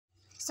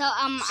So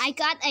I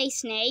got a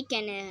snake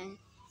and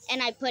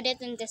I put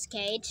it in this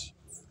cage.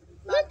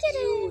 Look at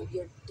it.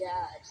 Your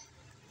dad.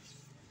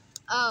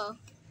 Oh,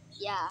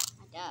 yeah,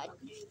 my dad.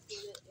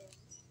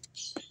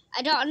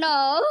 I don't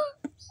know.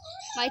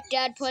 My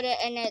dad put it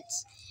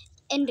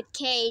in the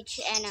cage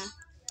and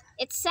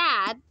it's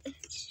sad.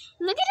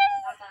 Look at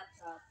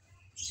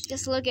it.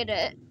 Just look at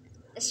it.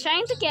 It's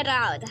trying to get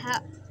out.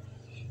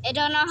 I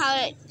don't know how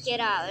to get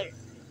out.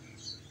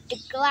 The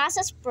glass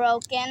is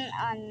broken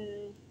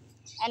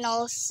and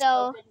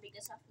also Broken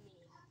because of me.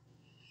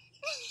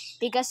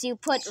 because you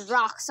put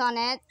rocks on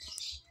it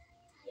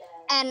Yeah.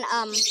 and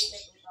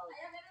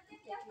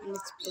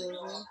it's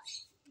blue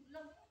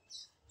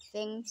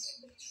thing.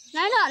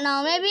 I don't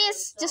know. Maybe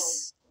it's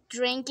just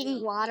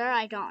drinking water.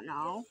 I don't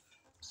know.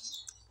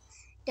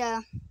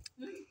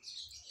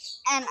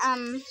 And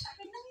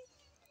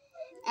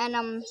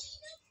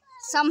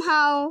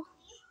somehow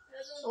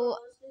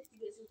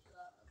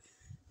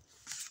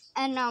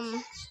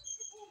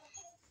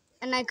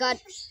and I got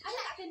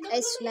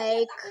a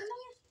snake.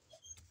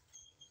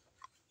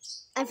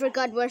 I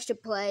forgot where's the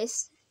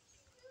place.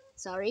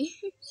 Sorry.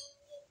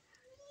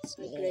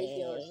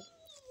 Graveyard.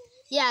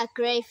 Yeah,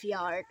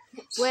 graveyard.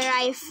 Where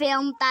I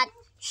filmed that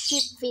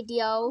sheep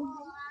video.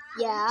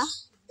 Yeah.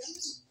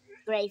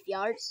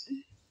 Graveyard.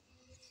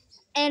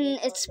 And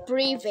it's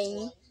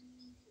breathing.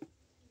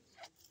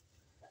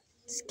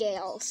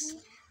 Scales.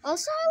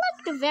 Also, I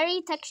like the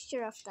very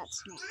texture of that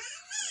snake.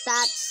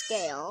 That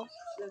scale.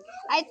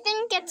 I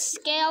think its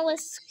scale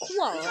is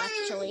cool,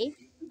 actually.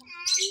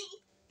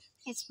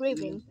 It's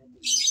breathing.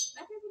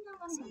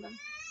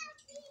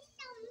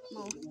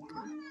 No,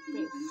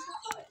 breathe.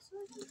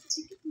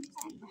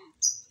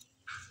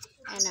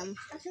 And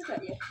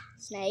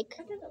snake.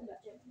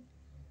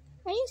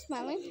 Are you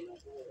smiling?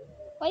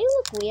 Why you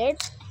look weird?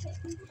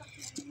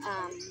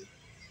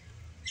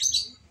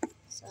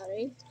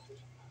 Sorry.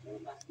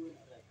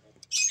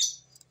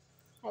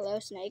 Hello,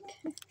 snake.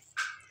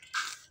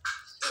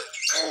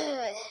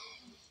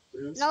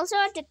 And also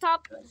at the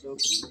top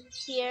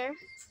here.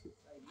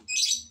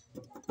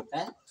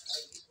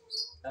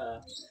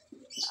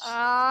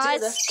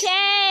 It's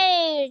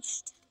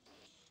caged.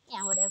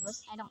 Yeah, whatever.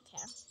 I don't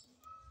care.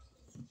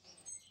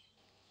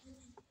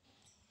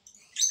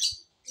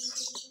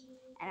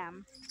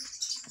 And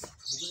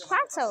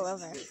plants all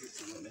over.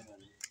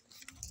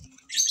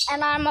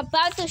 And I'm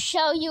about to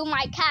show you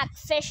my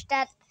catfish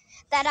that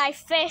I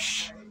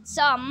fish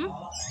some.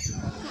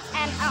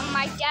 And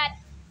my dad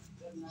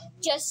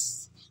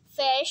just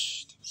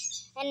fished,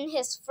 and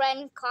his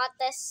friend caught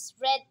this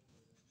red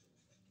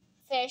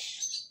fish.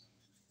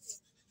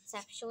 It's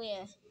actually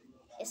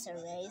it's a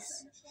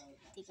race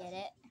to get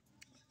it.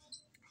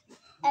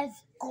 Of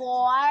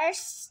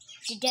course,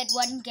 the dead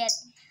one get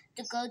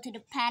to go to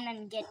the pan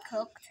and get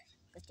cooked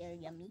because they're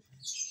yummy.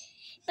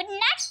 But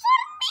not for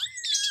me.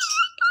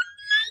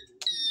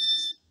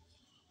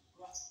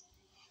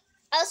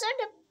 Also,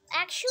 the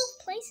actual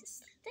place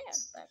is there,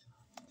 but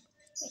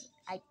wait,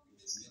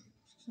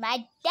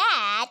 my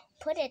dad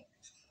put it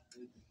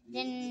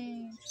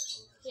in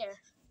here.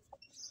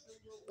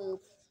 Boop,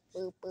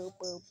 boop, boop,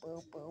 boop,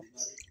 boop, boop.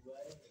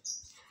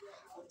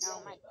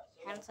 No, my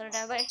hands are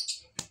that way.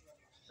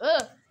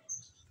 Ugh.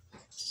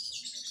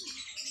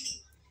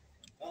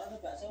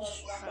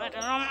 I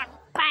don't know my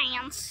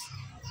pants.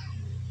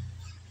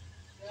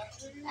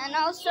 And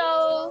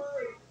also,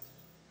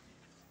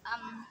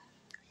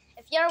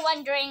 if you're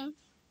wondering,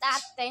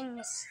 that thing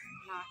is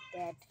not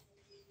dead.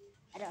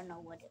 I don't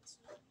know what it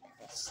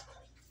is.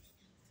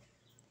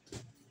 Oh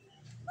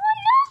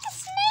look,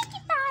 it's snake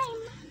time!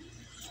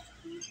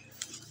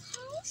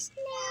 Hi,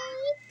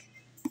 snake.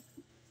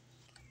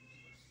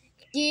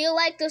 Do you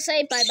like to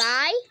say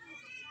bye-bye?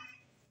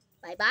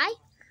 Bye-bye?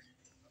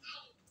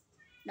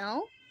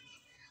 No?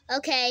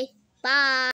 Okay, bye.